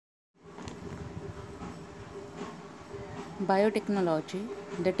Biotechnology,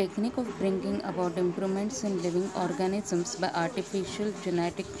 the technique of bringing about improvements in living organisms by artificial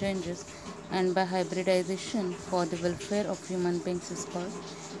genetic changes and by hybridization for the welfare of human beings, is called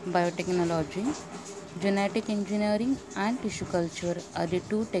biotechnology. Genetic engineering and tissue culture are the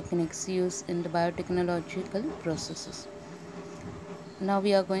two techniques used in the biotechnological processes. Now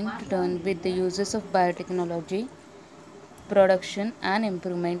we are going to turn with the uses of biotechnology, production and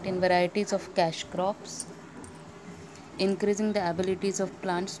improvement in varieties of cash crops, increasing the abilities of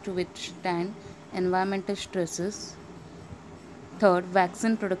plants to withstand environmental stresses. Third,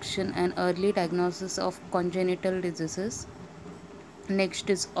 vaccine production and early diagnosis of congenital diseases.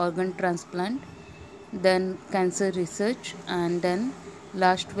 Next is organ transplant, then cancer research, and then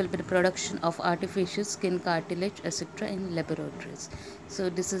last will be the production of artificial skin cartilage, etc. in laboratories. So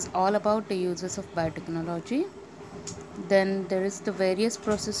this is all about the uses of biotechnology. Then there is the various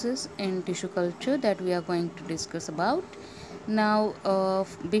processes in tissue culture that we are going to discuss about. Now,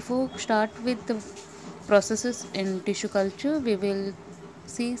 before start with the processes in tissue culture, we will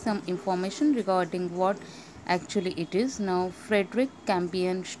see some information regarding what actually it is. Now, Frederick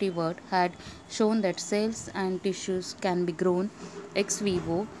Campion Stewart had shown that cells and tissues can be grown ex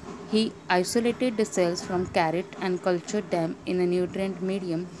vivo. He isolated the cells from carrot and cultured them in a nutrient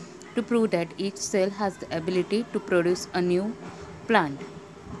medium to prove that each cell has the ability to produce a new plant.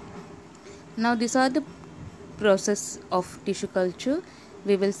 Now these are the process of tissue culture.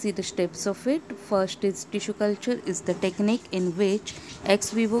 We will see the steps of it. First is tissue culture is the technique in which ex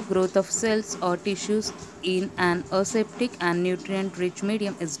vivo growth of cells or tissues in an aseptic and nutrient rich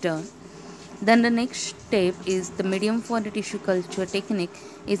medium is done. Then the next step is the medium for the tissue culture technique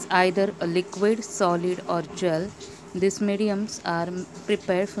is either a liquid, solid or gel. These mediums are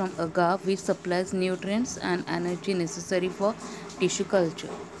prepared from agar which supplies nutrients and energy necessary for tissue culture.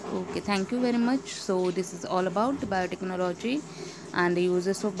 Okay, thank you very much. So this is all about the biotechnology and the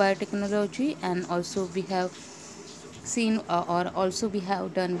uses of biotechnology, and also we have seen or also we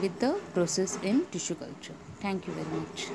have done with the process in tissue culture. Thank you very much.